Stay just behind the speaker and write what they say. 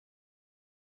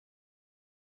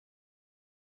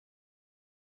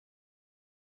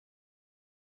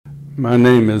My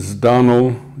name is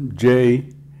Donald J.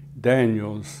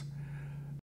 Daniels.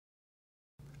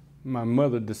 My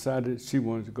mother decided she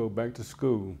wanted to go back to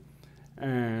school.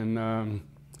 And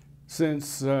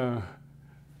since I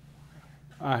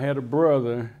had a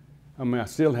brother, I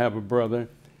still have a brother,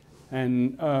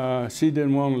 and she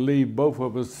didn't want to leave both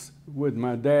of us with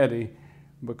my daddy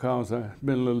because I'd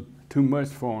been a little too much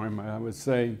for him, I would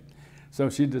say. So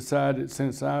she decided,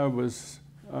 since I was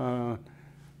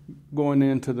going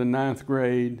into the 9th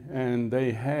grade, and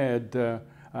they had a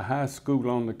high school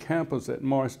on the campus at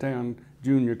Morristown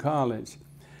Junior College,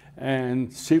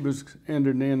 and she was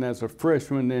entered in as a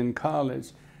freshman in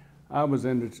college. I was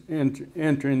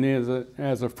entering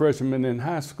as a freshman in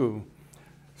high school.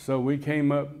 So we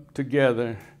came up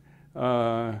together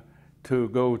to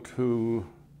go to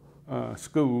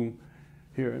school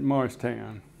here at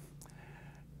Morristown.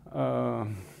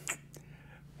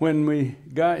 When we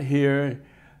got here,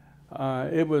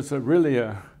 it was really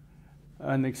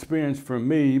an experience for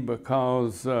me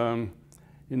because, you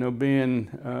know, being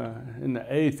in the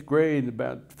 8th grade,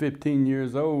 about 15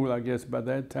 years old, I guess by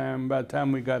the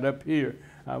time we got up here,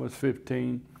 I was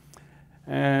 15.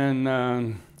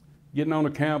 And getting on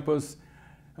a campus,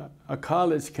 a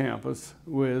college campus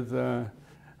with,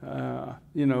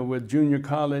 you know, with junior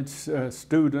college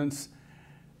students,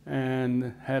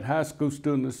 and had high school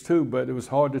students too, but it was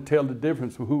hard to tell the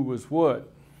difference of who was what.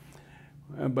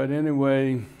 But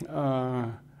anyway,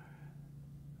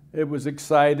 it was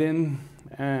exciting,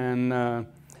 and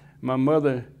my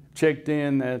mother checked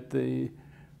in at the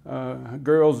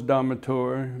girls'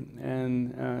 dormitory,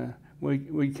 and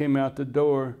we came out the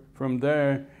door from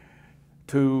there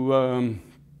to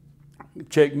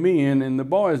check me in the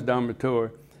boys' dormitory.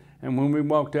 And when we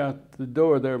walked out the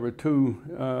door, there were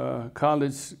 2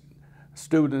 college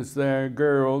students there,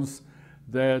 girls,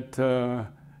 that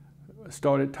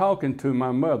started talking to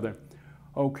my mother.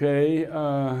 Okay,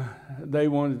 they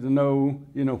wanted to know,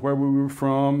 you know, where we were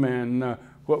from and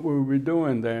what we were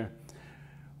doing there.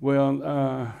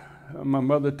 Well, my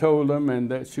mother told them, and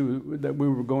that we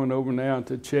were going over now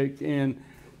to check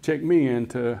me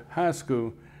into high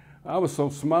school. I was so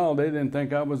small they didn't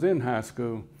think I was in high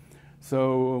school.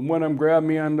 So one of them grabbed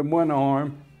me under one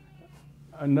arm,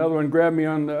 another one grabbed me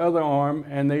on the other arm,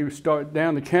 and they would start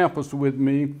down the campus with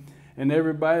me. And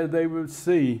everybody they would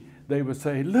see, they would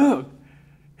say, "Look,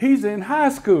 he's in high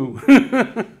school."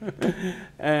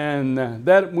 And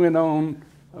that went on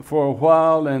for a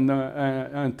while, and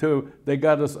until they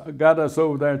got us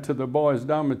over there to the boys'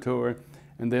 dormitory,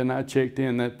 and then I checked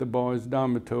in at the boys'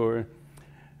 dormitory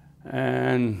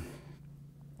and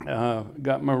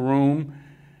got my room.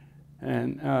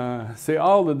 And see,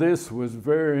 all of this was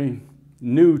very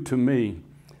new to me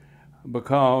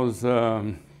because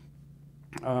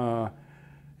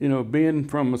you know, being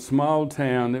from a small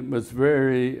town, it was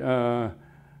very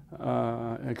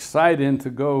exciting to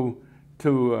go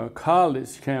to a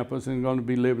college campus and going to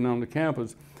be living on the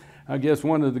campus. I guess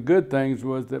one of the good things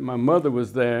was that my mother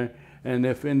was there, and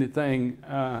if anything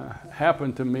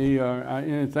happened to me or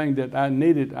anything that I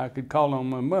needed, I could call on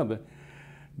my mother.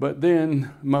 But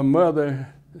then my mother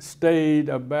stayed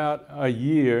about a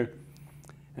year,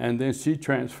 and then she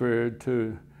transferred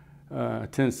to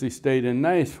Tennessee State in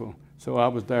Nashville. So I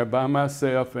was there by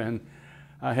myself, and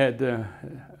I had to,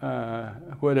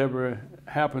 whatever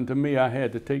happened to me, I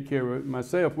had to take care of it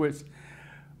myself, which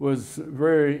was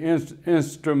very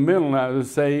instrumental, I would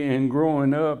say, in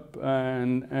growing up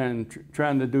and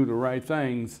trying to do the right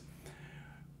things.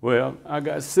 Well, I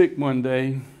got sick one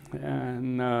day,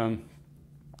 and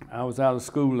I was out of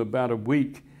school about a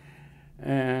week,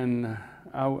 and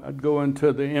I'd go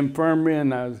into the infirmary,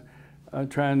 and I was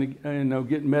trying to, you know,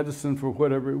 get medicine for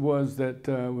whatever it was that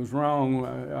was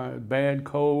wrong, bad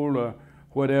cold or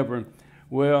whatever.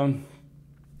 Well,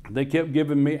 they kept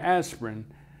giving me aspirin,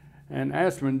 and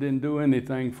aspirin didn't do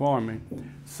anything for me.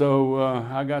 So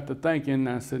I got to thinking,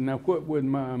 I said, now what would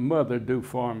my mother do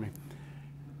for me?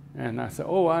 And I said,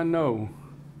 oh, I know.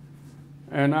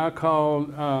 And I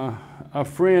called a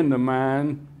friend of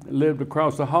mine, lived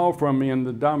across the hall from me in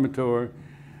the dormitory,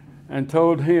 and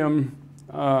told him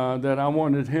that I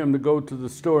wanted him to go to the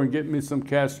store and get me some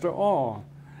castor oil.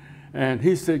 And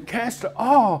he said, castor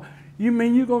oil? You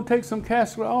mean you're going to take some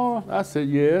castor oil? I said,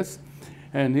 yes.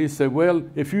 And he said, well,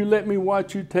 if you let me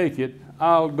watch you take it,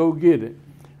 I'll go get it.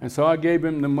 And so I gave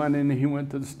him the money, and he went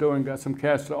to the store and got some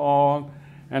castor oil,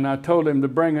 and I told him to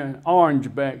bring an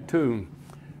orange back too.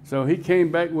 So he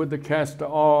came back with the castor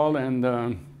oil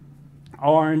and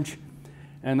orange,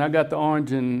 and I got the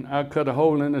orange, and I cut a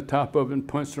hole in the top of it and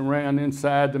punched around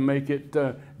inside to make it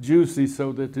juicy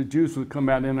so that the juice would come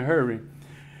out in a hurry.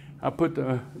 I put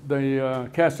the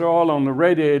castor oil on the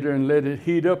radiator and let it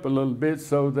heat up a little bit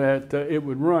so that it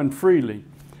would run freely.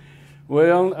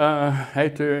 Well,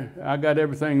 after I got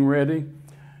everything ready,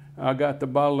 I got the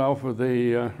bottle off of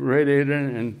the radiator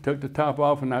and took the top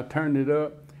off, and I turned it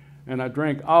up and I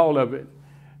drank all of it.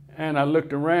 And I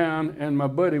looked around and my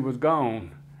buddy was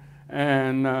gone.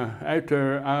 And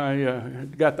after I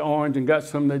got the orange and got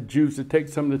some of that juice to take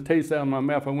some of the taste out of my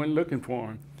mouth, I went looking for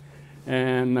him.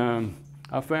 And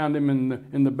I found him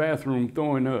in the bathroom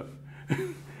throwing up.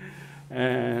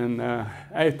 And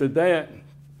after that,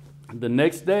 the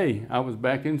next day, I was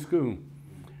back in school.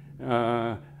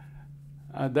 That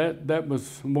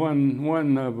was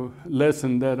one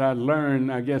lesson that I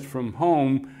learned, I guess, from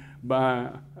home by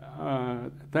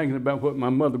thinking about what my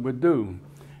mother would do.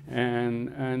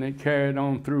 And it carried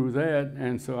on through that,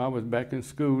 and so I was back in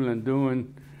school and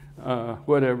doing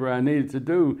whatever I needed to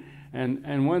do.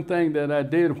 And one thing that I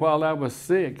did while I was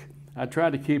sick, I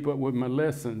tried to keep up with my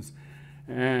lessons.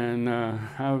 And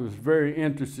I was very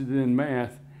interested in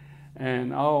math.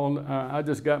 And I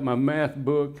just got my math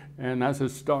book, and I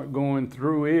just start going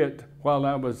through it while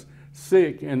I was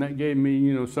sick, and that gave me,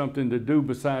 you know, something to do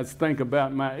besides think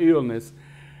about my illness.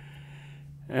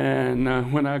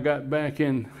 And when I got back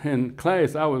in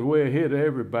class, I was way ahead of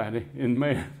everybody in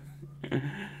math.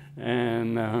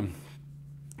 And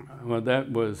well,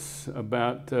 that was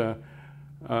about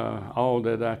all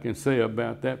that I can say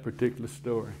about that particular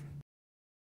story.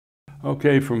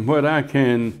 Okay, from what I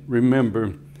can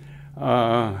remember,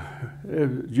 it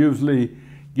was usually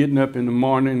getting up in the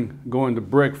morning, going to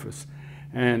breakfast.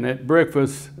 And at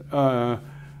breakfast,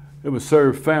 it was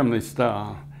served family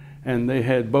style. And they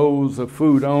had bowls of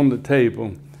food on the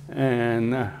table.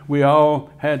 And we all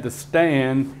had to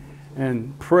stand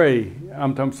and pray.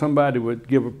 I'm talking somebody would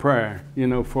give a prayer, you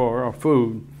know, for our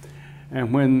food.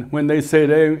 And when they said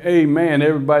amen,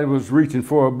 everybody was reaching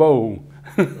for a bowl.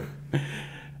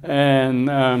 And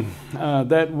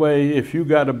that way, if you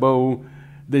got a bowl,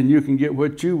 then you can get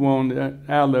what you want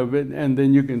out of it, and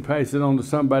then you can pass it on to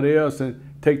somebody else and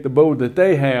take the bowl that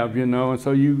they have, you know, and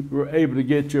so you were able to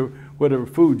get your whatever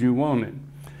food you wanted.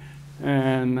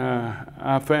 And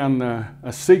I found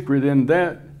a secret in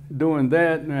that, doing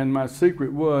that, and my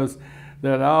secret was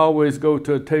that I always go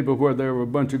to a table where there were a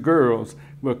bunch of girls,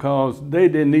 because they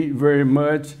didn't eat very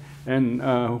much, and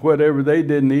whatever they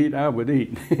didn't eat, I would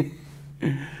eat.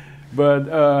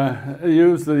 But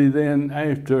usually then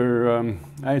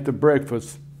after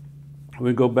breakfast,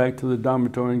 we go back to the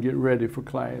dormitory and get ready for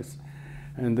class.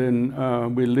 And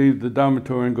then we leave the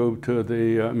dormitory and go to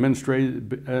the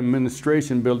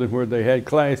administration building where they had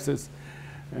classes.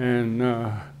 And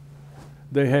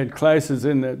they had classes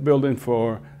in that building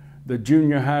for the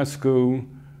junior high school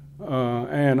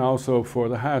and also for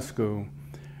the high school.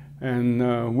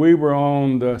 And we were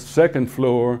on the second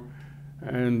floor,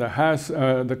 and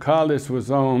the college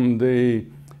was on the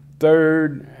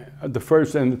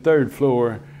first and the third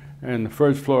floor. And the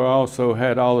first floor also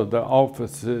had all of the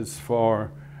offices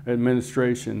for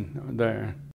administration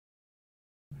there.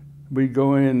 We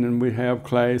go in and we have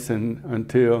class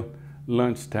until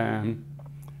lunchtime,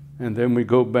 and then we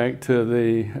go back to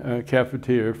the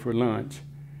cafeteria for lunch.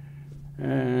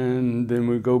 And then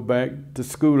we go back to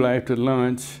school after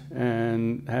lunch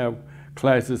and have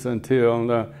classes until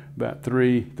about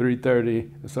 3:30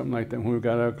 or something like that when we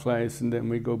got our class, and then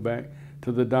we go back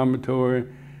to the dormitory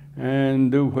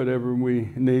and do whatever we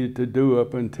needed to do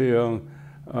up until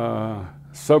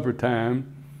supper time.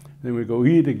 Then we go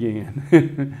eat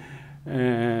again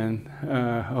and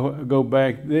go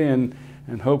back then,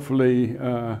 and hopefully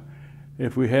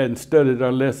if we hadn't studied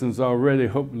our lessons already,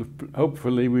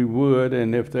 hopefully we would,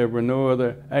 and if there were no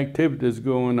other activities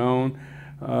going on,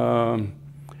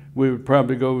 we would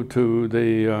probably go to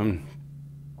the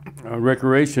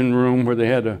recreation room where they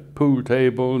had a pool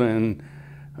table and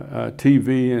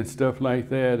TV and stuff like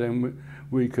that, and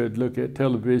we could look at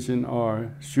television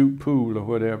or shoot pool or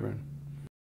whatever.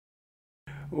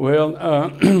 Well,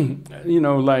 you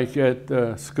know, like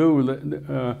at school,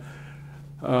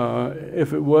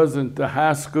 if it wasn't the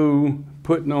high school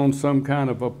putting on some kind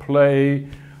of a play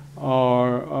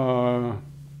or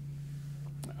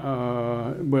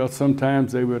well,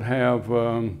 sometimes they would have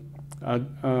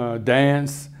a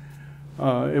dance.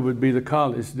 It would be the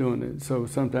college doing it. So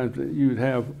sometimes you'd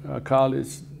have a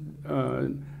college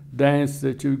dance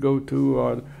that you go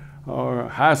to, or a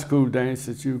high school dance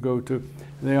that you go to.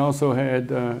 They also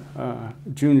had a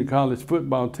junior college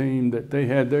football team that they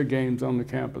had their games on the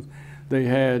campus. They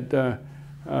had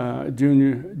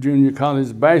junior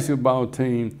college basketball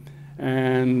team,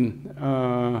 and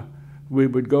we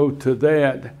would go to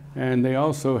that. And they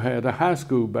also had a high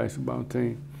school basketball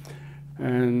team.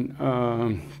 and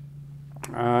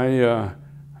I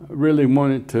really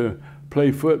wanted to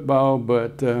play football,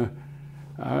 but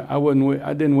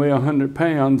I didn't weigh 100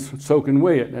 pounds soaking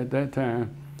wet at that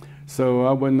time, so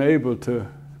I wasn't able to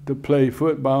play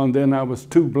football, and then I was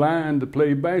too blind to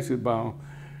play basketball.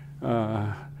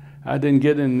 I didn't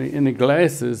get any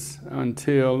glasses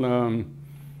until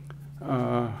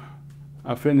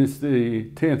I finished the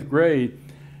 10th grade,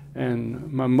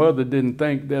 and my mother didn't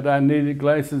think that I needed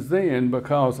glasses then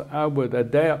because I would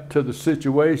adapt to the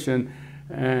situation,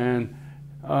 and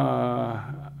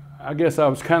I guess I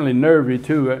was kind of nervy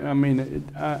too. I mean,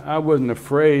 I wasn't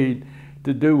afraid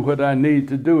to do what I need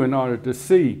to do in order to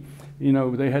see. You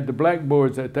know, they had the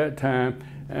blackboards at that time,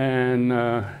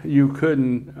 and you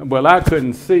couldn't, well, I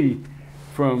couldn't see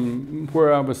from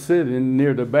where I was sitting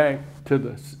near the back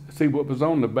to see what was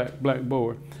on the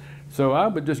blackboard. So I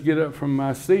would just get up from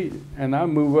my seat and I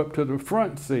move up to the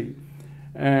front seat.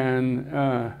 And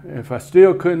if I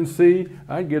still couldn't see,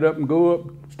 I'd get up and go up,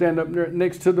 stand up there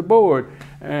next to the board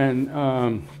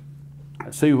and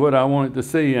see what I wanted to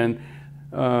see. And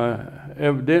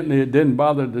evidently it didn't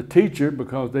bother the teacher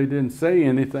because they didn't say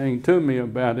anything to me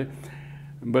about it.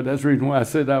 But that's the reason why I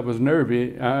said I was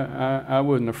nervy. I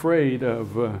wasn't afraid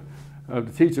of the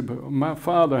teacher. But my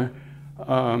father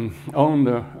owned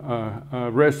a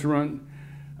restaurant,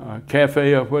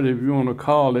 cafe, or whatever you want to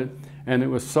call it, and it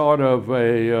was sort of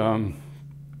a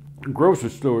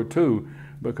grocery store too,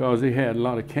 because he had a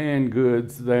lot of canned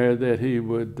goods there that he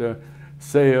would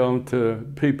sell to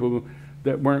people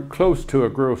that weren't close to a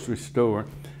grocery store.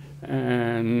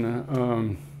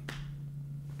 And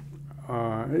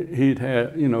he'd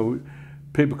had, you know,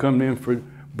 people coming in for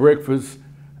breakfast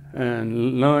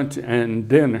and lunch and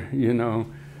dinner, you know.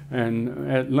 And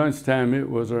at lunchtime, it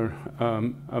was a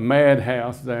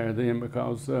madhouse there then,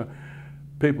 because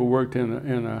people worked in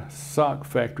a sock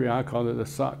factory. I call it a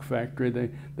sock factory.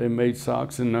 They made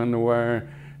socks and underwear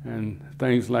and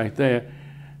things like that.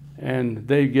 And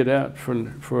they'd get out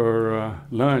for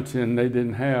lunch, and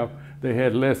they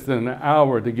had less than an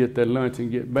hour to get their lunch and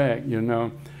get back, you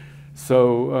know.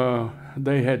 So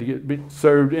they had to get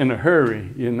served in a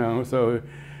hurry, you know. So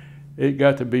it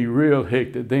got to be real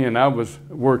hectic then. I was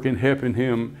working, helping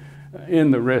him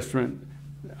in the restaurant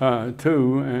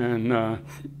too, and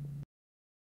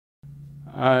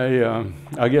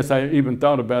I guess I even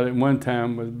thought about it one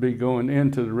time, would be going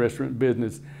into the restaurant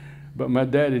business. But my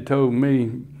daddy told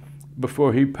me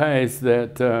before he passed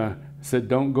that, said,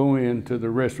 don't go into the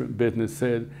restaurant business,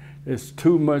 said it's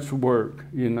too much work,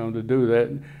 you know, to do that.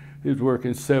 He was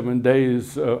working 7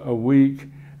 days a week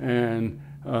and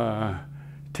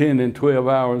 10 and 12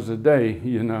 hours a day,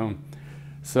 you know.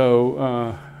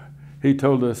 So he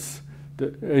told us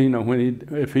that, you know,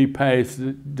 if he passed,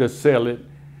 just sell it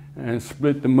and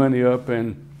split the money up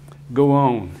and go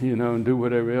on, you know, and do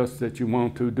whatever else that you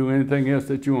want to, do anything else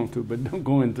that you want to, but don't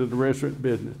go into the restaurant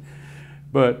business.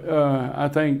 But I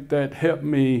think that helped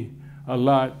me a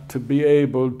lot to be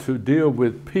able to deal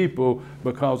with people,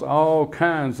 because all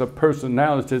kinds of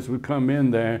personalities would come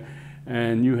in there,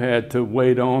 and you had to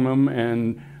wait on them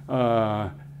and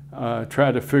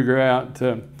try to figure out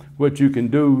what you can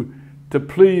do to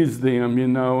please them, you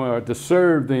know, or to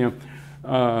serve them,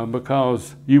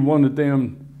 because you wanted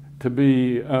them to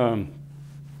be, you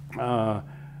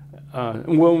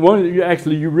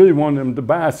really want them to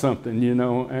buy something, you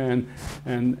know, and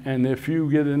if you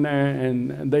get in there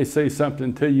and they say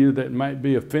something to you that might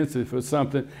be offensive or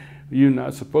something, you're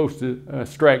not supposed to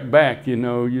strike back, you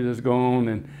know. You just go on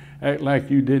and act like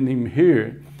you didn't even hear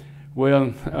it.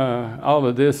 Well, all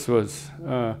of this was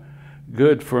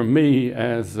good for me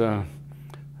as a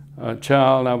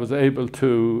child. I was able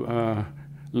to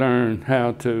learn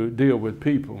how to deal with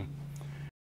people.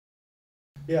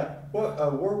 Yeah.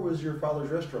 Well, where was your father's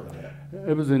restaurant at?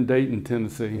 It was in Dayton,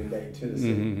 Tennessee. In Dayton, Tennessee.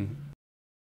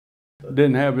 Mm-hmm.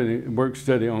 Didn't have any work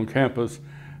study on campus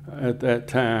at that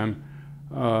time.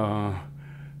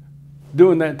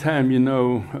 During that time, you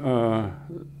know,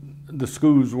 the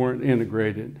schools weren't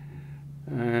integrated,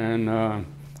 and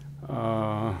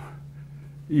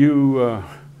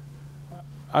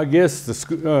I guess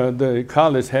the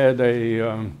college had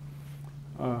a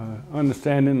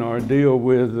understanding or deal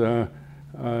with the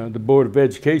Board of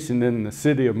Education in the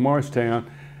city of Morristown,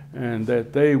 and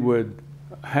that they would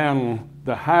handle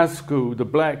the high school,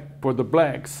 for the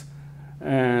blacks,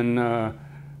 and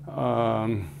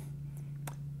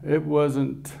it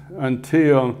wasn't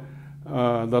until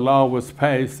the law was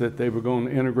passed that they were going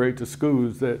to integrate the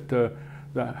schools that the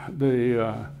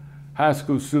high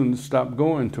school students stopped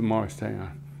going to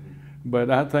Morristown. But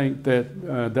I think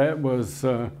that that was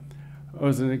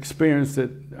an experience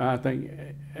that I think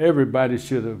everybody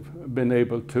should have been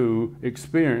able to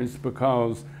experience,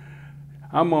 because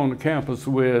I'm on the campus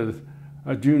with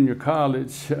a junior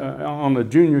college, on a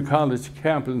junior college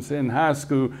campus in high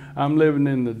school. I'm living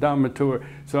in the dormitory,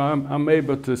 so I'm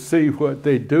able to see what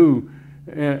they do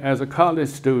as a college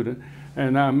student,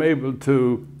 and I'm able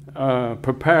to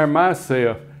prepare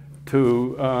myself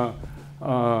to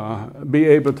be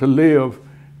able to live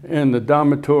in the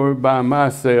dormitory by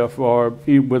myself, or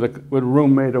with a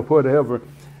roommate or whatever,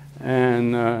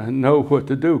 and know what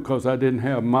to do, because I didn't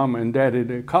have mama and daddy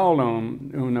to call on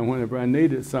whenever I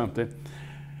needed something.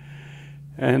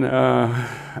 And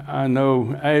I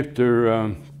know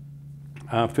after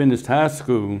I finished high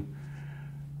school,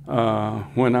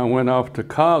 when I went off to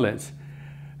college,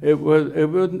 it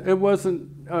wasn't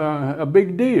a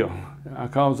big deal,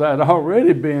 because I'd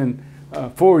already been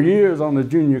 4 years on the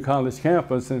junior college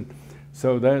campus, and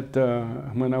so that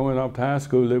when I went off to high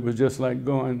school, it was just like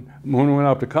going. When I went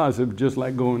off to college, it was just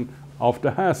like going off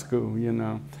to high school. You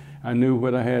know, I knew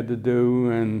what I had to do,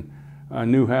 and I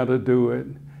knew how to do it,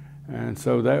 and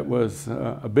so that was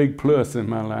a big plus in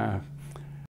my life.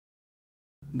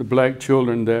 The black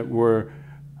children that were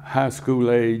high school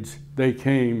age, they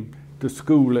came to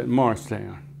school at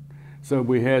Morristown. So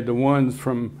we had the ones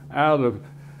from out of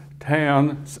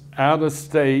town, out of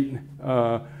state,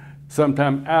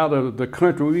 sometimes out of the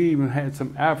country. We even had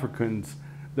some Africans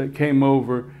that came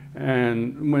over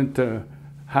and went to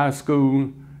high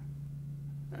school.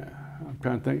 I'm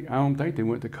trying to think, I don't think they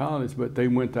went to college, but they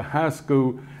went to high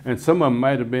school, and some of them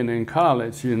might have been in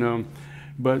college, you know.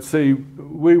 But see,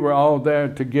 we were all there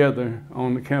together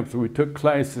on the campus. We took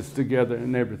classes together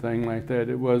and everything like that.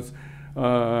 It was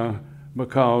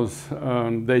because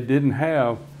they didn't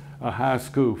have a high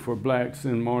school for blacks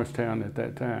in Morristown at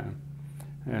that time.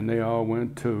 And they all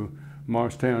went to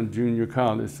Morristown Junior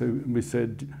College. So we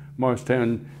said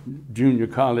Morristown Junior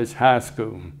College High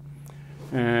School.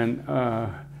 And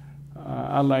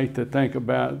I like to think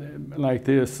about it like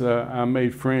this. I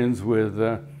made friends with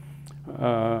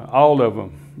all of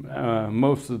them,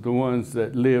 most of the ones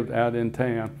that lived out in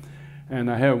town.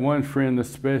 And I have one friend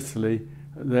especially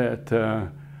that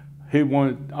he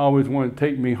always wanted to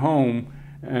take me home,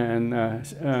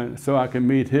 and so I can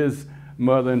meet his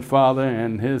mother and father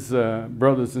and his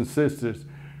brothers and sisters.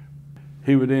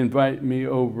 He would invite me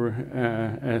over,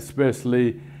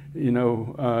 especially, you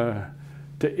know,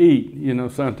 to eat, you know,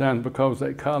 sometimes, because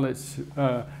at college,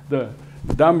 the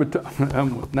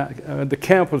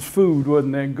campus food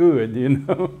wasn't that good, you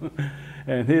know,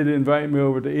 and he'd invite me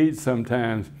over to eat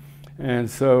sometimes. And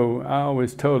so I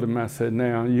always told him, I said,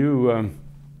 now you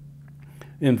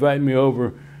invite me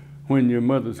over when your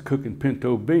mother's cooking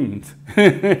pinto beans.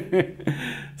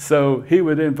 So he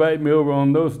would invite me over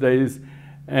on those days,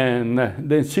 and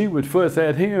then she would fuss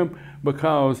at him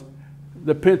because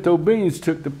the pinto beans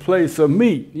took the place of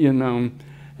meat, you know.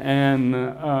 And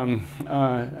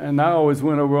I always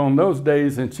went over on those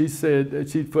days, and she said that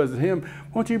she'd fuss at him,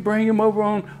 won't you bring him over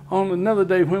on another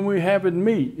day when we're having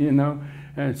meat, you know?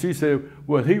 And she said,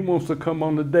 well, he wants to come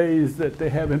on the days that they're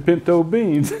having pinto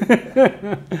beans.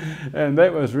 And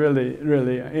that was really,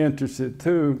 really interesting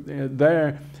too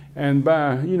there. And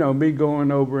by, you know, me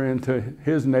going over into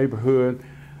his neighborhood,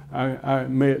 I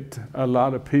met a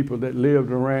lot of people that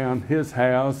lived around his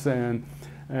house, and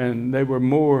there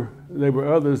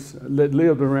were others that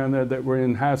lived around there that were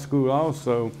in high school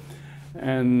also,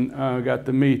 and got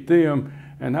to meet them.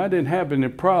 And I didn't have any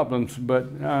problems, but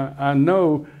I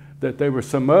know that there were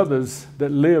some others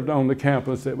that lived on the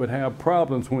campus that would have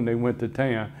problems when they went to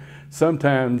town.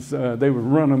 Sometimes they would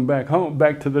run them back home,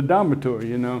 back to the dormitory,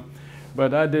 you know.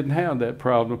 But I didn't have that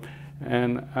problem.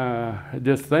 And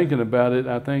just thinking about it,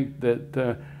 I think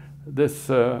that this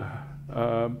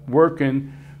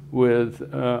working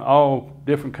with all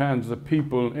different kinds of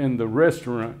people in the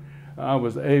restaurant, I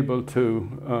was able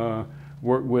to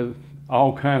work with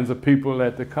all kinds of people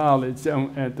at the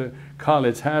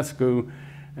college high school,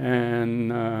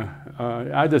 and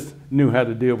I just knew how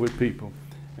to deal with people,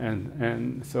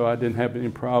 and so I didn't have any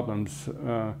problems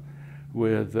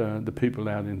with the people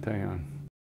out in town.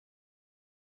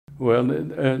 Well,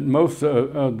 most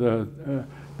of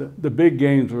the big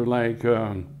games were like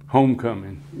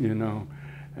homecoming, you know,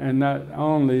 and not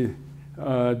only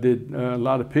did a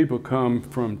lot of people come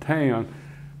from town,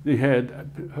 they had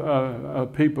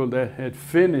people that had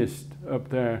finished up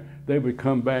there. They would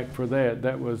come back for that.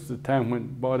 That was the time when,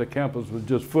 boy, the campus was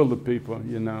just full of people,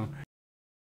 you know.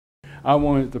 I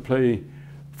wanted to play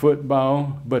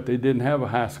football, but they didn't have a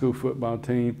high school football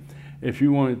team. If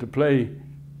you wanted to play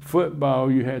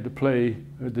football, you had to play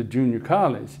at the junior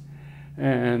college.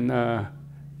 And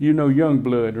you know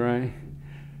Youngblood, right?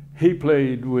 he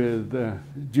played with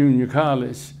junior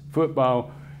college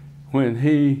football when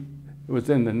he was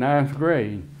in the 9th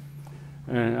grade.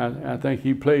 And I think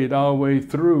he played all the way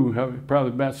through,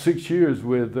 probably about 6 years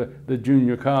with the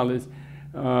junior college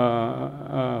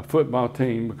football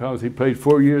team, because he played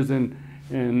 4 years in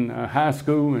high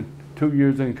school and 2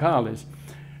 years in college.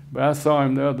 But I saw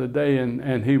him the other day,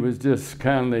 and he was just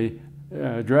kindly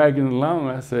dragging along.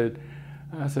 I said,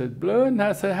 Blood, and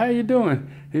I said, how you doing?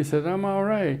 He said, I'm all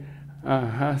right.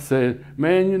 I said,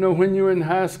 man, you know, when you were in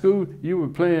high school, you were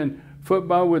playing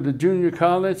football with the junior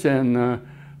college, and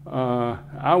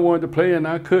I wanted to play and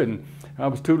I couldn't. I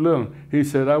was too little. He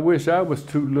said, I wish I was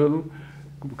too little,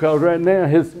 because right now,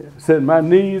 said my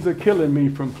knees are killing me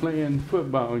from playing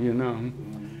football, you know.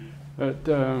 But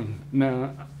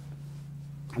now,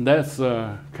 that's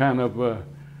kind of a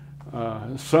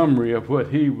summary of what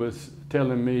he was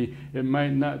telling me. It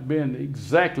might not have been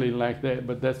exactly like that,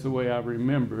 but that's the way I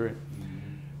remember it.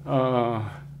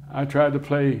 I tried to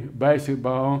play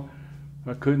basketball.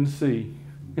 I couldn't see.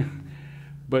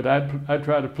 But I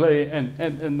tried to play,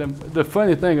 and the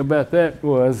funny thing about that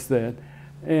was that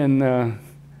in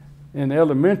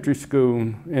elementary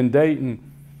school in Dayton,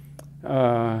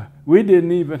 we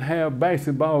didn't even have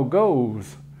basketball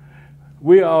goals.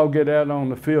 We all get out on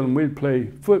the field and we'd play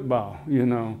football, you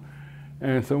know.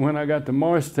 And so when I got to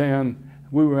Morristown,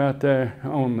 we were out there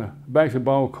on the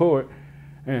basketball court,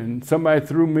 and somebody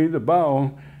threw me the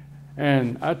ball,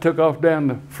 and I took off down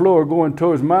the floor going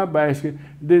towards my basket,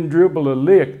 didn't dribble a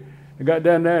lick. I got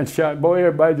down there and shot. Boy,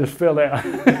 everybody just fell out.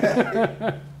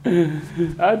 I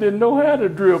didn't know how to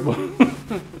dribble.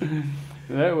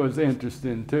 That was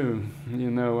interesting too. You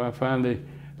know, I finally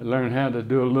learned how to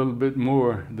do a little bit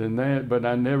more than that, but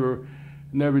I never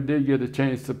did get a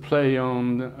chance to play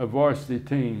on a varsity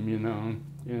team, you know,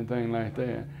 anything like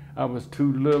that. I was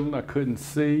too little, I couldn't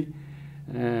see,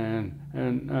 and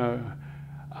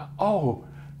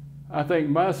I think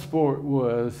my sport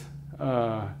was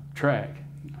track.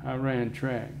 I ran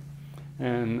track,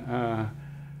 and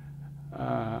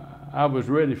I was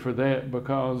ready for that,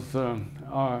 because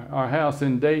our house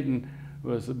in Dayton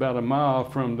was about a mile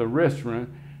from the restaurant,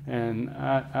 and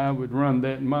I would run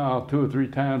that mile 2 or 3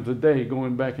 times a day,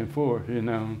 going back and forth, you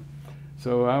know.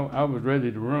 So I was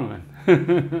ready to run.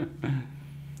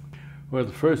 Well,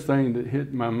 the first thing that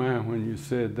hit my mind when you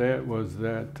said that was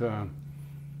that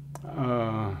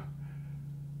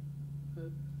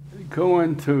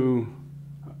going to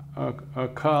a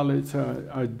college,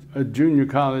 a junior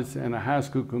college and a high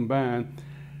school combined,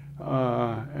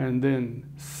 and then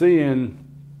seeing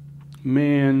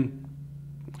men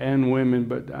and women,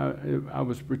 but I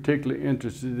was particularly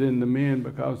interested in the men,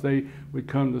 because they would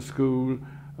come to school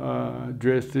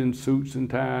dressed in suits and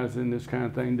ties and this kind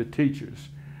of thing, the teachers.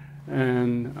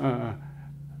 And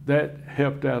that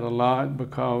helped out a lot,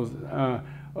 because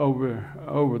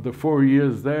over the 4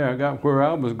 years there, I got where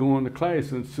I was going to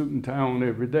class in suit and tie on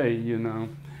every day, you know.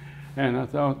 And I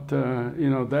thought,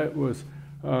 you know, that was,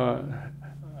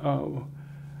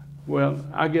 well,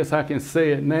 I guess I can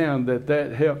say it now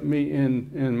that helped me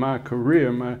in my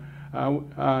career.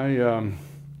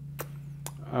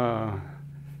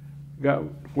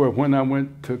 When I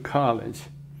went to college,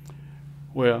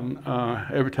 well,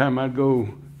 every time I'd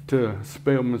go to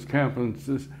Spelman's campus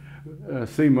to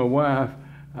see my wife,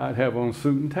 I'd have on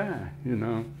suit and tie, you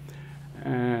know.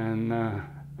 And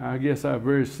I guess I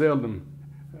very seldom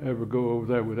ever go over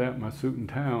there without my suit and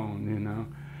tie on, you know.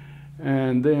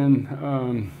 And then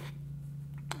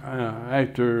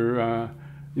after,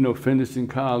 you know, finishing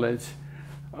college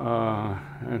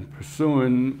and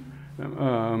pursuing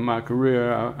my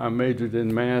career, I majored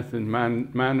in math and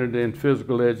minored in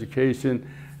physical education,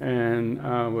 and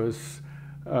I was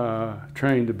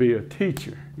trained to be a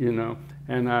teacher, you know,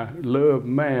 and I loved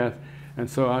math, and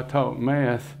so I taught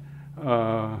math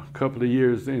a couple of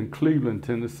years in Cleveland,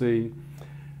 Tennessee,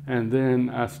 and then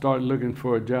I started looking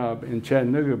for a job in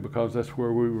Chattanooga, because that's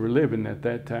where we were living at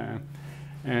that time.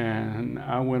 And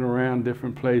I went around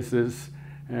different places,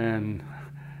 and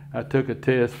I took a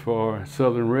test for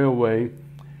Southern Railway.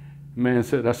 Man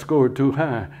said I scored too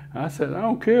high. I said, I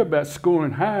don't care about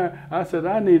scoring high. I said,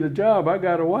 I need a job. I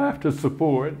got a wife to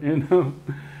support, you know.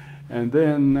 And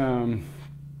then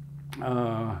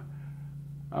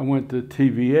I went to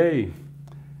TVA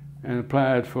and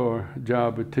applied for a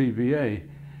job at TVA.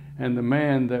 And the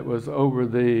man that was over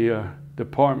the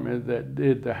department that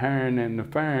did the hiring and the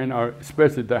firing, or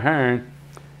especially the hiring,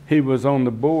 he was on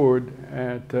the board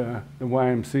at the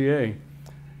YMCA.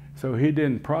 So he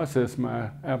didn't process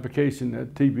my application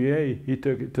at TVA, he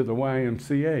took it to the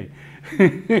YMCA.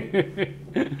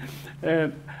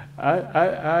 And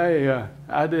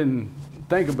I didn't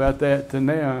think about that to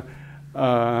now.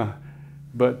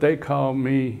 But they called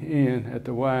me in at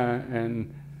the Y,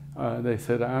 and they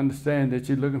said, I understand that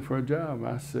you're looking for a job.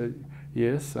 I said,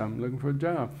 yes, I'm looking for a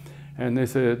job. And they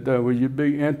said, will you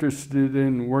be interested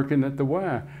in working at the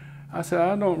Y? I said,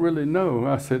 I don't really know.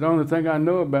 I said, the only thing I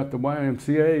know about the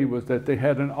YMCA was that they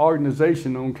had an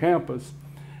organization on campus,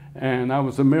 and I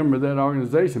was a member of that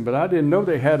organization, but I didn't know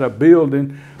they had a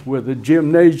building with a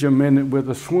gymnasium in it, with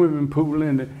a swimming pool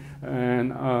in it,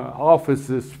 and office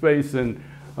space, and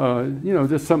you know,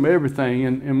 just some everything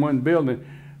in one building.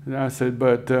 And I said,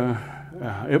 but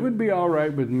it would be all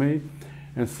right with me.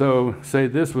 And so, say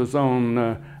this was on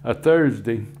a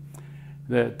Thursday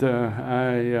that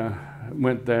I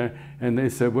went there, and they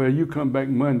said, well, you come back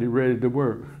Monday ready to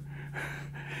work.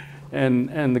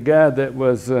 and the guy that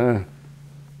was the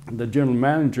general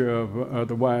manager of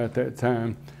the Y at that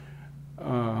time,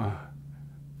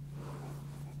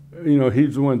 you know,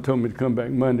 he's the one who told me to come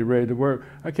back Monday ready to work.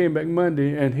 I came back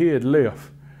Monday, and he had left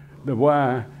the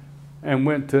Y and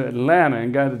went to Atlanta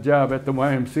and got a job at the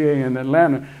YMCA in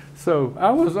Atlanta. So I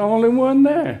was the only one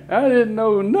there. I didn't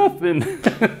know nothing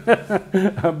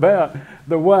about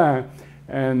the Y.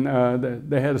 And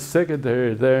they had a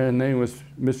secretary there, her name was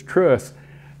Miss Truss.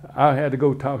 I had to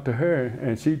go talk to her,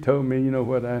 and she told me, you know,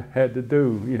 what I had to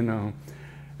do, you know.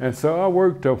 And so I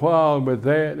worked a while with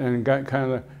that and got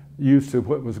kind of used to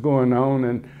what was going on.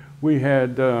 And we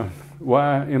had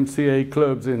YMCA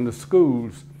clubs in the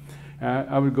schools.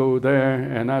 I would go there,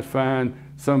 and I'd find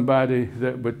somebody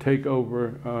that would take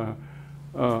over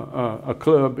a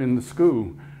club in the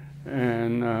school.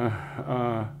 And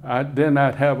then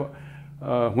I'd have,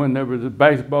 when there was a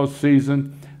basketball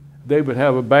season, they would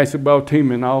have a basketball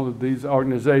team in all of these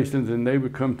organizations, and they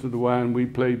would come to the Y, and we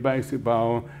played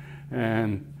basketball.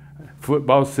 And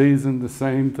football season, the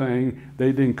same thing.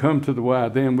 They didn't come to the Y,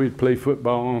 then we'd play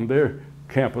football on their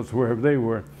campus, wherever they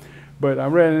were. But I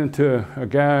ran into a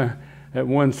guy at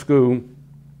one school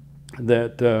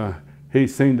that he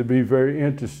seemed to be very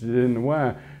interested in the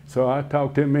Y. So I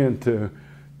talked him into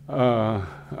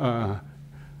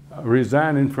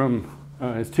resigning from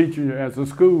his teacher at the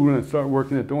school and start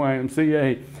working at the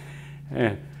YMCA.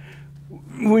 And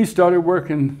we started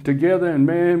working together, and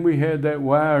man, we had that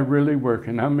Y really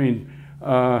working. I mean,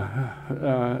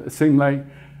 it seemed like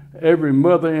every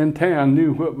mother in town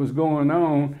knew what was going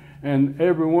on, and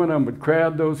every one of them would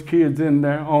crowd those kids in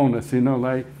there on us. You know,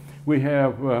 like we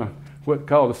have what's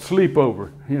called a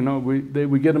sleepover. You know,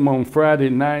 we get them on Friday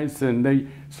nights, and they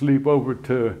sleep over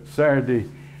to Saturday,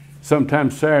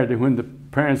 sometimes Saturday when the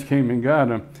parents came and got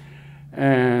them.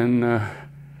 And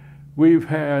we've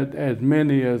had as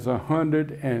many as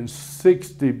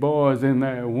 160 boys in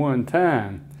there at one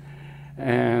time.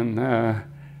 And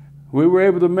we were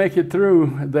able to make it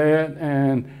through that.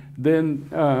 And then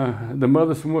the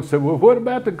mother said, well, what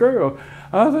about the girl?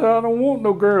 I said, I don't want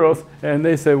no girls. And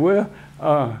they said, well,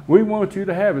 we want you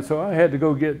to have it. So I had to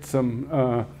go get some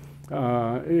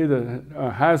either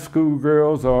high school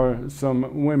girls or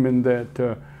some women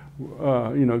that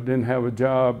you know, didn't have a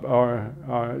job, or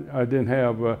I didn't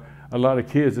have a lot of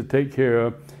kids to take care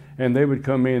of, and they would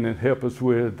come in and help us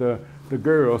with the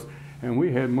girls. And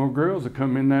we had more girls that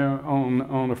come in there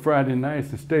on a Friday night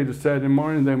and stay to Saturday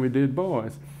morning than we did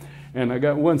boys. And I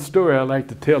got one story I like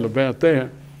to tell about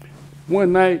that.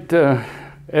 One night,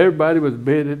 everybody was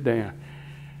bedded down,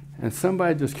 and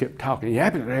somebody just kept talking,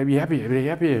 yappy, yappy, yappy,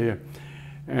 yappy, yappy.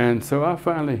 And so I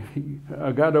finally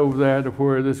got over there to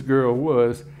where this girl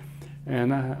was,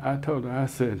 and I told her, I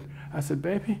said,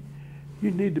 baby,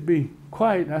 you need to be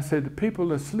quiet. I said, the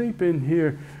people are sleeping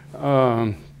here,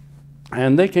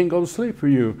 and they can't go to sleep for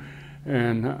you.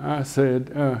 And I said,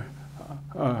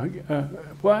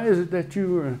 why is it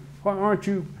that why aren't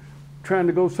you trying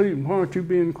to go to sleep? Why aren't you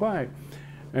being quiet?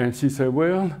 And she said,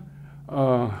 well,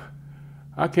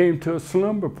 I came to a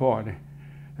slumber party.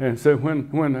 And so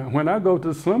when I go to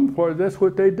the slumber party, that's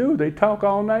what they do. They talk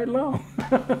all night long.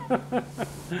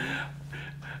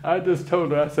 I just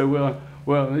told her, I said,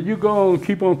 well, you go on,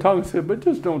 keep on talking. I said, but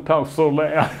just don't talk so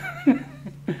loud.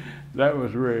 That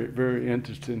was very, very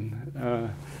interesting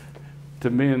to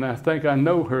me. And I think I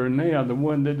know her now, the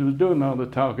one that was doing all the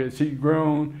talking. She's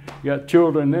grown, got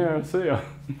children there herself.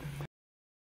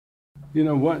 You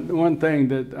know, one thing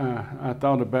that I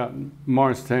thought about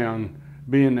Morristown,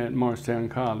 being at Morristown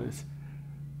College,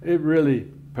 it really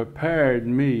prepared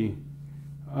me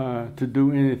to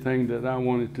do anything that I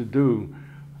wanted to do,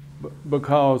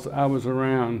 because I was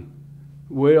around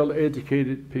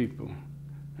well-educated people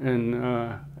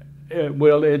and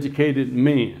well-educated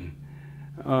men.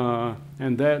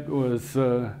 And that was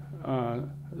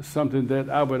something that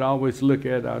I would always look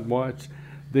at. I'd watch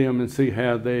them and see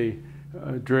how they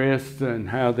dress and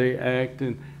how they act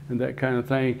and that kind of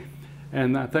thing.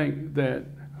 And I think that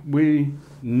we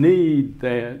need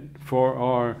that for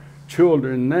our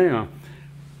children now.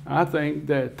 I think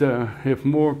that if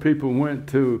more people went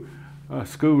to a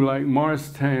school like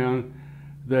Morristown,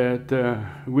 that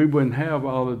we wouldn't have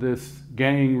all of this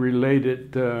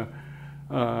gang-related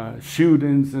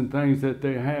shootings and things that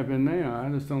they're having now. I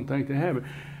just don't think they have it.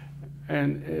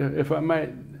 And if I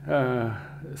might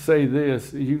say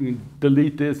this, you can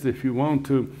delete this if you want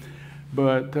to,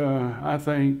 but I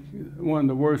think one of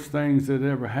the worst things that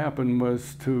ever happened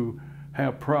was to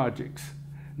have projects.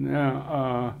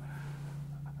 Now,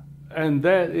 and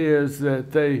that is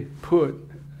that they put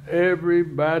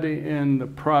everybody in the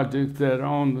project that are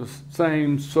on the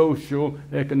same social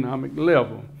economic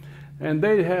level. And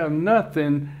they have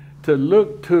nothing to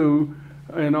look to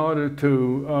in order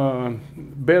to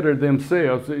better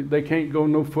themselves. They can't go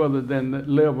no further than the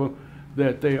level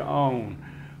that they own.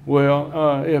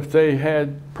 Well, if they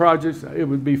had projects, it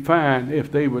would be fine if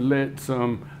they would let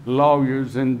some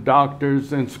lawyers and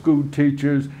doctors and school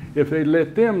teachers, if they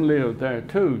let them live there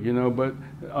too, you know, but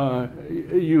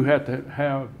you have to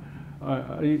have,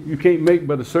 you can't make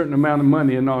but a certain amount of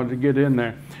money in order to get in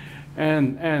there.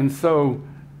 And so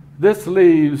this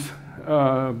leaves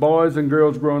boys and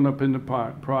girls growing up in the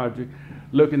project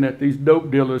looking at these dope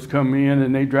dealers come in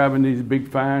and they driving these big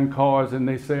fine cars and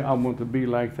they say, I want to be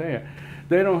like that.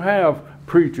 They don't have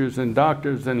preachers and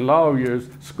doctors and lawyers,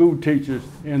 school teachers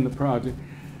in the project.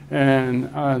 And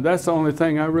that's the only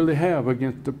thing I really have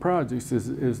against the projects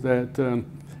is that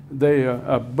they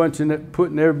are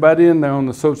putting everybody in there on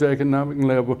the socioeconomic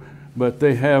level, but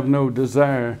they have no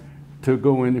desire to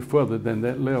go any further than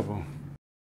that level.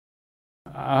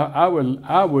 I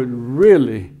would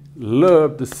really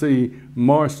love to see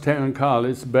Morristown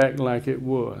College back like it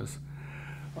was,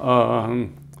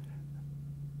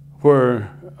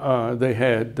 where they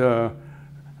had a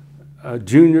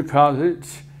junior college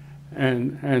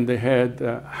and they had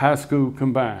high school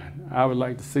combined. I would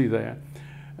like to see that.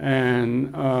 And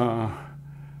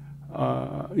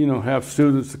you know, have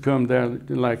students to come down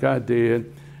like I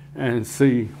did and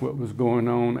see what was going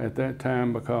on at that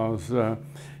time, because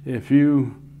if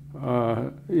you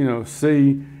you know,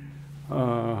 see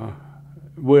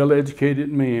well-educated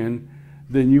men,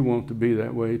 then you want to be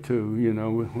that way too, you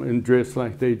know, and dress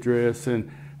like they dress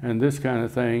and this kind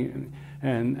of thing.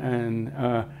 And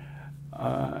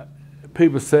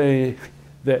people say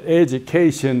that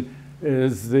education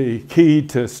is the key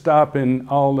to stopping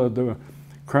all of the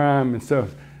crime and stuff.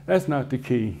 That's not the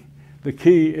key. The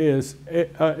key is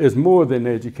more than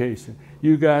education.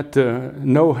 You got to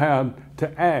know how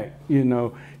to act, you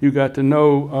know. You got to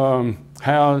know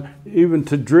how even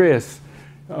to dress.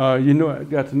 You know,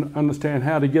 got to understand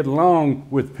how to get along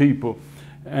with people,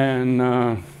 and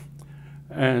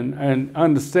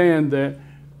understand that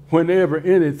whenever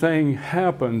anything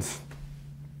happens,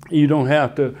 you don't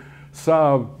have to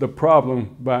solve the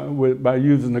problem by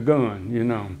using a gun, you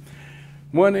know.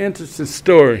 One interesting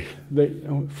story,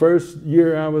 the first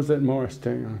year I was at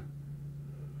Morristown,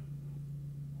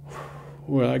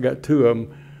 well, I got two of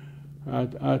them.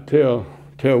 I tell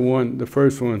one, the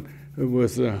first one, it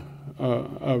was a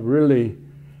really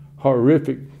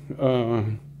horrific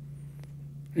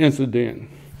incident.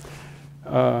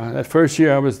 That first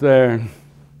year I was there,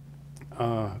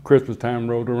 Christmas time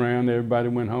rolled around, everybody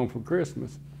went home for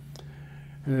Christmas.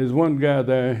 And there's one guy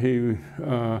there,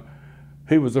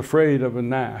 he was afraid of a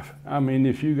knife. I mean,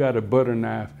 if you got a butter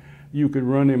knife, you could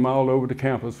run him all over the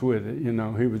campus with it, you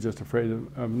know. He was just afraid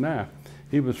of a knife.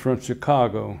 He was from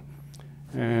Chicago,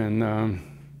 and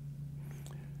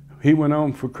he went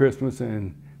home for Christmas,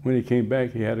 and when he came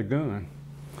back, he had a gun.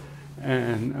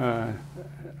 And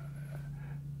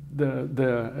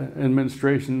the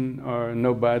administration or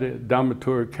nobody,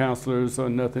 dormitory counselors or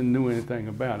nothing, knew anything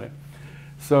about it.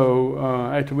 So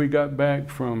after we got back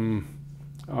from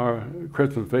our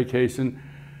Christmas vacation,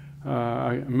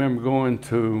 I remember going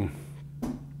to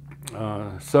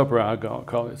supper, I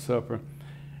call it supper,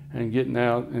 and getting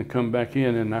out and come back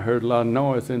in, and I heard a lot of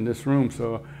noise in this room.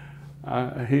 So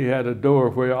he had a door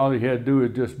where all he had to do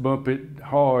is just bump it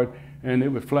hard and it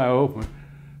would fly open.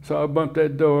 So I bumped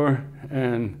that door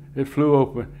and it flew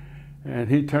open, and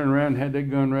he turned around and had that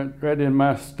gun right in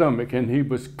my stomach, and he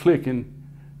was clicking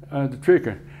the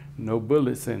trigger. No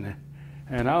bullets in it.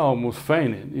 And I almost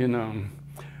fainted, you know.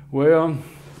 Well,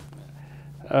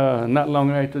 not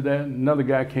long after that, another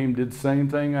guy came and did the same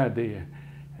thing I did.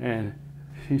 And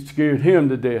he scared him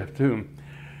to death too.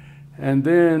 And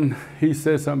then he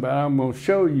said something about, I'm gonna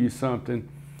show you something.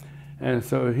 And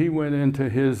so he went into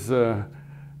his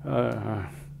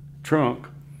trunk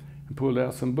and pulled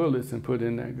out some bullets and put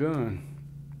in that gun.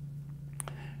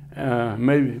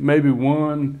 Maybe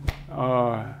one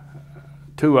or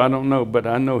two, I don't know, but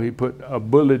I know he put a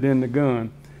bullet in the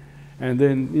gun. And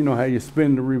then, you know how you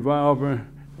spin the revolver,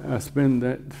 spin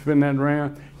that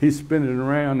around? He spun it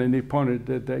around and he pointed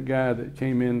at that guy that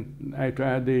came in after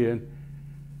I did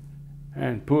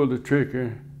and pulled the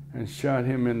trigger and shot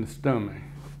him in the stomach.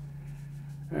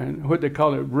 And what they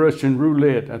call it, Russian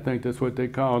roulette, I think that's what they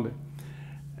called it.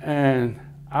 And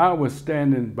I was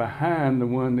standing behind the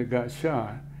one that got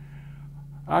shot.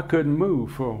 I couldn't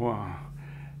move for a while.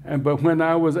 But when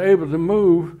I was able to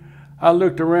move, I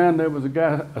looked around, there was a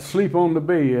guy asleep on the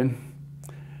bed.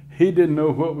 He didn't know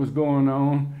what was going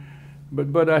on,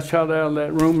 but I shot out of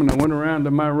that room and I went around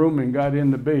to my room and got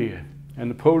in the bed. And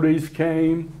the police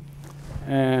came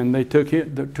and they took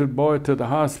the boy to the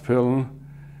hospital,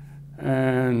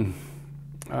 and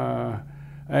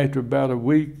after about a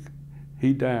week,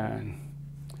 he died.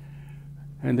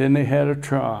 And then they had a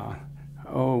trial.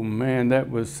 Oh man,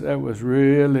 that was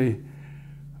really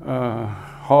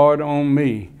hard on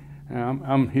me.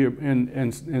 I'm here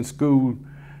in school,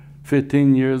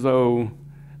 15 years old,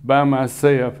 by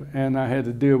myself, and I had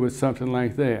to deal with something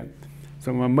like that.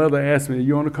 So my mother asked me,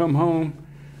 "You want to come home?"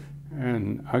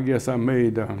 And I guess I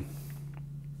made a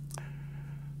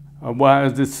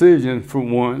wise decision for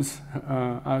once.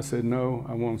 I said, "No,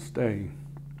 I won't stay."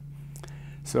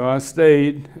 So I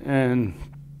stayed, and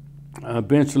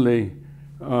eventually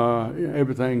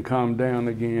everything calmed down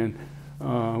again.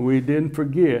 We didn't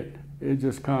forget. It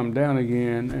just calmed down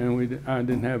again, and I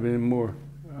didn't have any more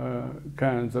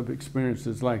kinds of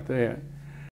experiences like that.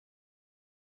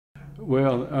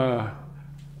 Well,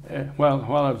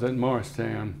 while I was at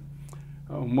Morristown,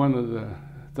 one of the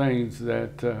things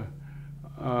that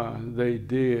they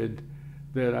did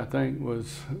that I think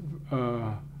was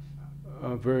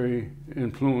very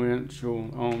influential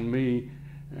on me,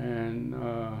 and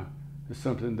it's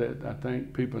something that I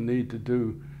think people need to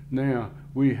do now.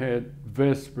 We had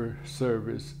Vesper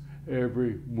service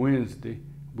every Wednesday.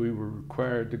 We were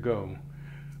required to go.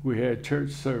 We had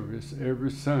church service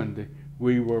every Sunday.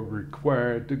 We were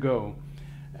required to go.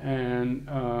 And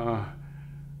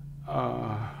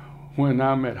when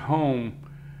I'm at home,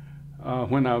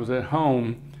 when I was at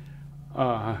home,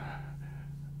 my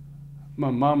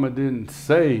mama didn't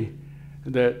say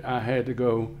that I had to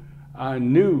go. I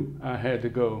knew I had to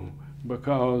go,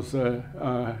 because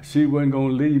she wasn't going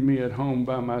to leave me at home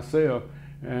by myself.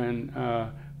 And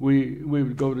we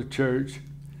would go to church,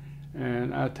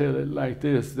 and I tell it like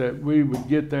this, that we would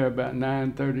get there about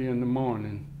 9:30 in the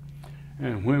morning,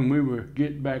 and when we would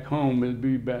get back home, it'd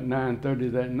be about 9:30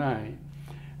 that night.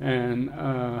 And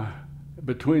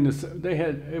between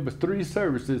it was 3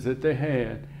 services that they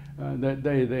had that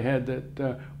day. They had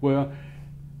that,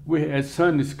 we had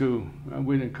Sunday school.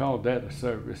 We didn't call that a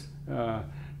service.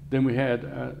 Then we had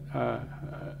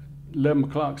 11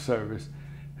 o'clock service.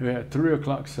 We had 3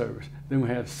 o'clock service. Then we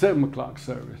had 7 o'clock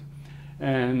service.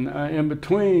 And in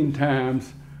between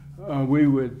times, we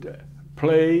would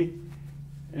play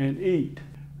and eat.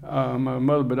 My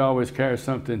mother would always carry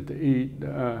something to eat.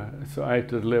 So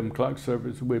after the 11 o'clock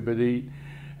service, we would eat.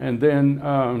 And then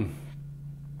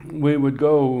we would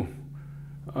go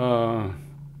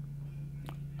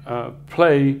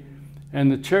play.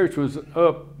 And the church was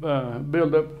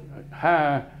built up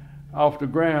high off the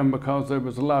ground, because there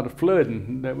was a lot of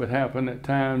flooding that would happen at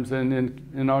times, and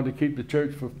in order to keep the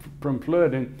church from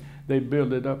flooding, they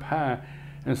built it up high.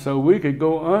 And so we could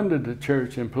go under the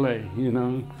church and play, you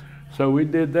know. So we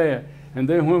did that. And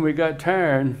then when we got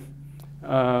tired,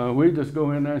 we just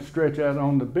go in there and stretch out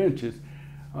on the benches.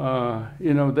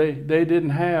 You know, they didn't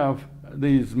have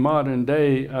these modern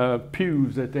day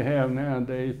pews that they have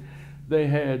nowadays. They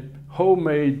had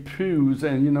homemade pews,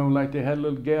 and you know, like they had a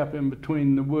little gap in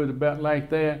between the wood, about like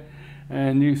that,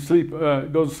 and you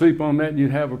go to sleep on that, and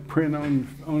you'd have a print on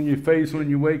your face when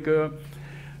you wake up.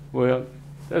 Well,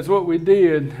 that's what we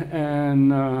did,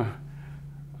 and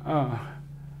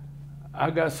I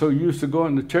got so used to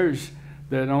going to church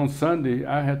that on Sunday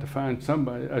I had to find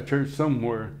a church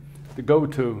somewhere to go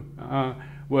to.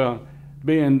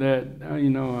 Being that,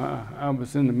 you know, I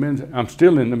was in the ministry, I'm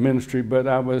still in the ministry, but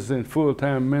I was in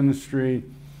full-time ministry.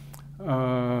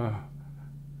 I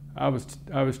was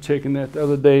checking that the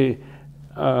other day.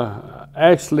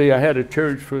 Actually, I had a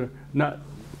church for, not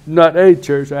a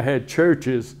church, I had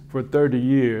churches for 30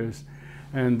 years.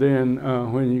 And then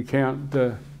when you count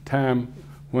the time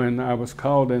when I was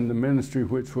called in the ministry,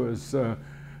 which was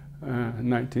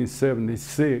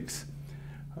 1976,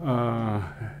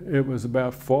 it was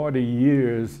about 40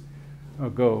 years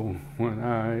ago when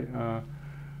I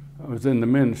was in the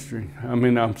ministry. I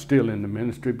mean, I'm still in the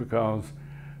ministry because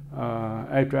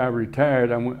after I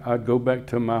retired, I'd go back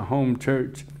to my home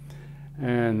church,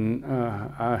 and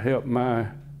I helped my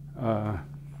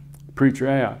preacher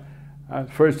out.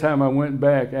 First time I went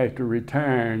back after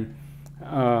retiring,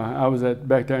 I was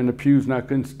back there in the pews, and I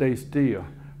couldn't stay still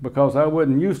because I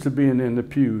wasn't used to being in the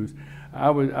pews. I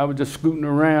was just scooting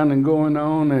around and going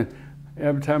on, and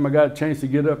every time I got a chance to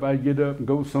get up, I'd get up and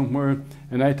go somewhere.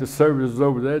 And after service was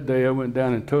over that day, I went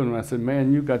down and told him, I said,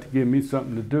 man, you got to give me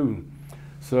something to do.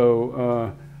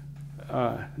 So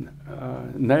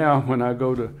now when I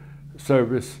go to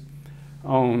service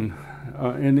on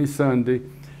any Sunday,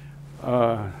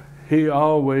 he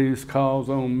always calls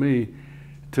on me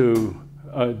to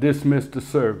dismiss the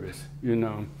service, you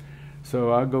know.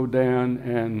 So I go down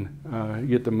and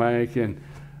get the mic, and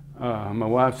my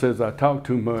wife says I talk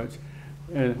too much.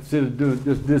 And instead of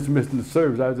just dismissing the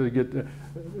service, I just get to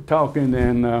talking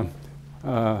and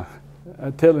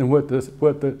telling what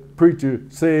the preacher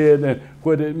said and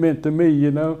what it meant to me,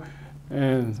 you know.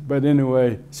 But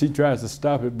anyway, she tries to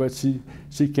stop it, but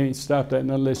she can't stop that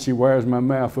unless she wires my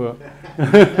mouth up.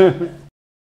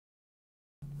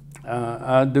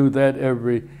 I do that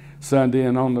every Sunday,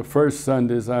 and on the first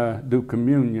Sundays I do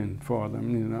communion for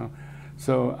them, you know.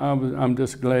 So I'm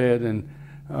just glad and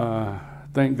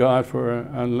thank God for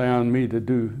allowing me to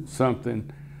do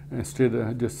something instead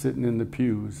of just sitting in the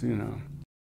pews, you know.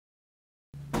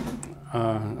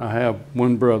 I have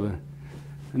one brother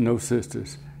and no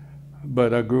sisters,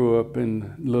 but I grew up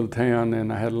in a little town,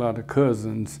 and I had a lot of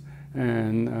cousins,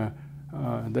 and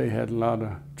they had a lot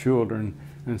of children,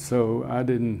 and so I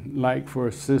didn't like for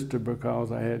a sister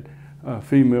because I had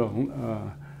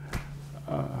female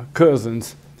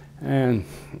cousins, and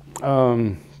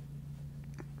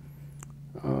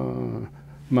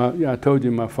I told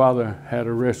you my father had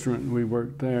a restaurant and we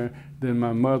worked there. Then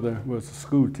my mother was a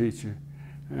school teacher,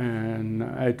 and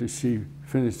after she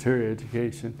finished her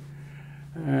education,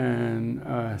 and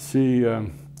she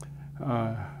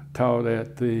taught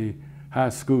at the high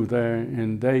school there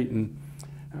in Dayton.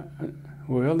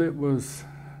 It was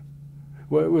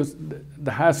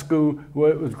the high school.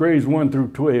 Well, it was grades 1 through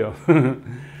 12,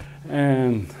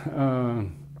 and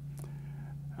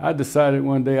I decided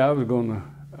one day I was going to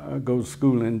go to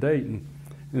school in Dayton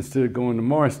instead of going to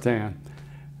Morristown.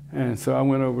 And so I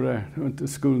went over there, went to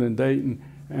school in Dayton,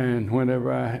 and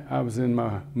whenever I was in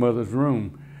my mother's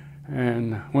room,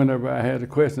 and whenever I had a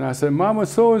question, I said, Mama,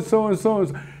 so-and-so and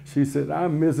so-and-so. She said,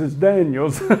 I'm Mrs.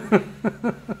 Daniels.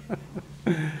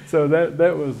 So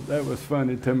that was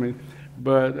funny to me.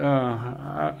 But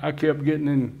I kept getting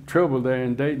in trouble there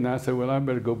in Dayton. I said, well, I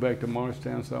better go back to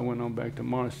Morristown. So I went on back to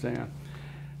Morristown.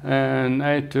 And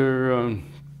after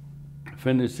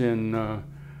finishing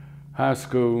high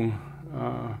school,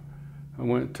 I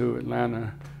went to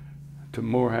Atlanta to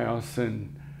Morehouse,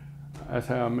 and that's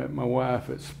how I met my wife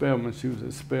at Spelman. She was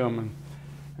at Spelman.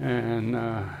 And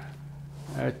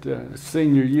at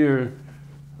senior year,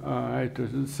 after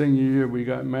the senior year, we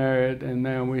got married, and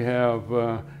now we have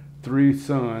 3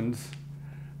 sons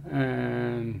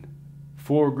and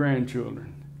 4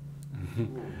 grandchildren.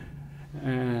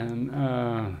 And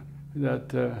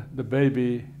the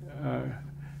baby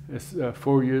is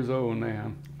 4 years old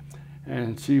now,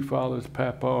 and she follows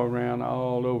Papa around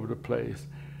all over the place.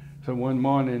 So one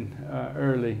morning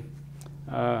early,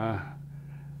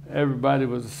 everybody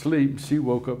was asleep. She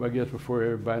woke up, I guess, before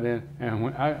everybody. And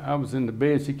when I was in the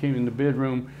bed, she came in the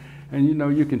bedroom, and you know,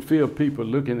 you can feel people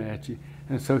looking at you.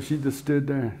 And so she just stood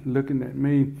there looking at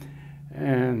me,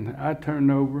 and I turned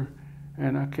over,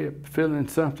 and I kept feeling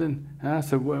something. And I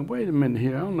said, well, wait a minute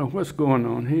here. I don't know what's going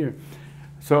on here.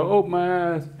 So I opened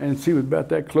my eyes, and she was about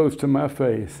that close to my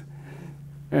face.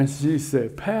 And she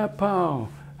said, Papa.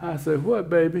 I said, what,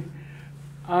 baby?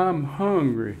 I'm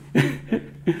hungry.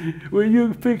 Will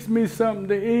you fix me something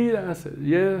to eat? I said,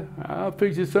 yeah, I'll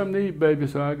fix you something to eat, baby.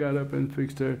 So I got up and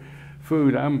fixed her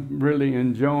food. I'm really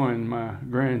enjoying my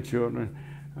grandchildren.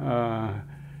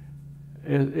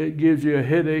 It gives you a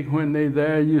headache when they're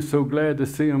there. You're so glad to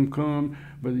see them come,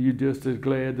 but you're just as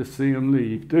glad to see them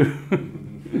leave, too.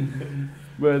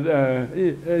 But,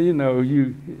 you know,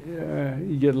 you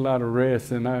get a lot of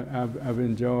rest, and I've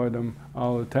enjoyed them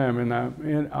all the time. And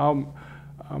I'm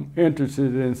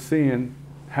interested in seeing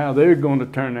how they're going to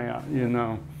turn out, you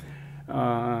know.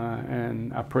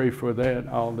 And I pray for that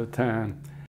all the time.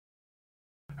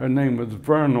 Her name was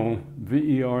Vernal,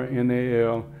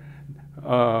 V-E-R-N-A-L.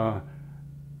 Her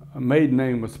maiden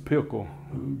name was Pickle.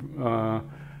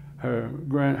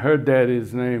 Her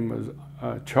daddy's name was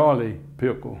Charlie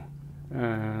Pickle.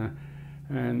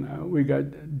 And we got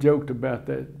joked about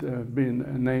that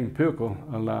being named Pickle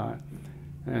a lot.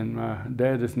 And my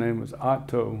daddy's name was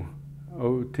Otto,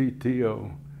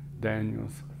 O-T-T-O,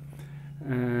 Daniels.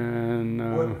 And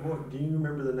what do you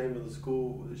remember the name of the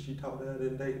school that she taught at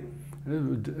in Dayton?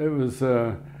 it was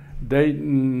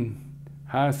Dayton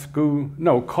High School,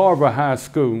 no, Carver High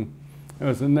School. That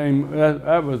was the name,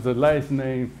 that was the last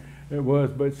name it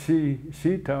was, but she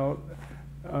taught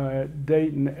at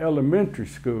Dayton Elementary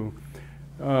School.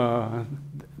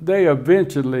 They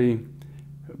eventually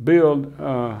built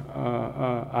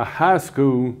a high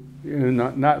school,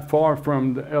 not far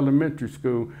from the elementary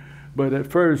school, but at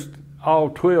first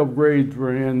all 12 grades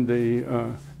were in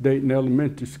the Dayton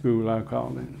Elementary School, I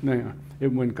call it now.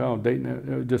 It wasn't called Dayton,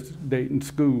 it was just Dayton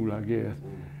School, I guess.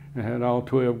 It had all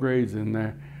 12 grades in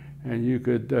there. And you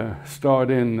could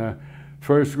start in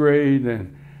first grade,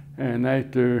 and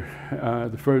after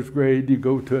the first grade, you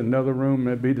go to another room,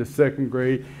 that'd be the second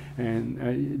grade, and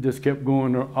you just kept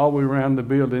going all the way around the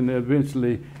building.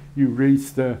 Eventually, you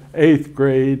reach the 8th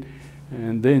grade,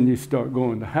 and then you start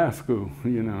going to high school,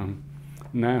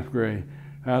 9th grade.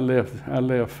 I left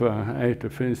after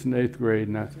finishing 8th grade,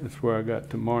 and that's where I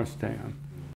got to Morristown.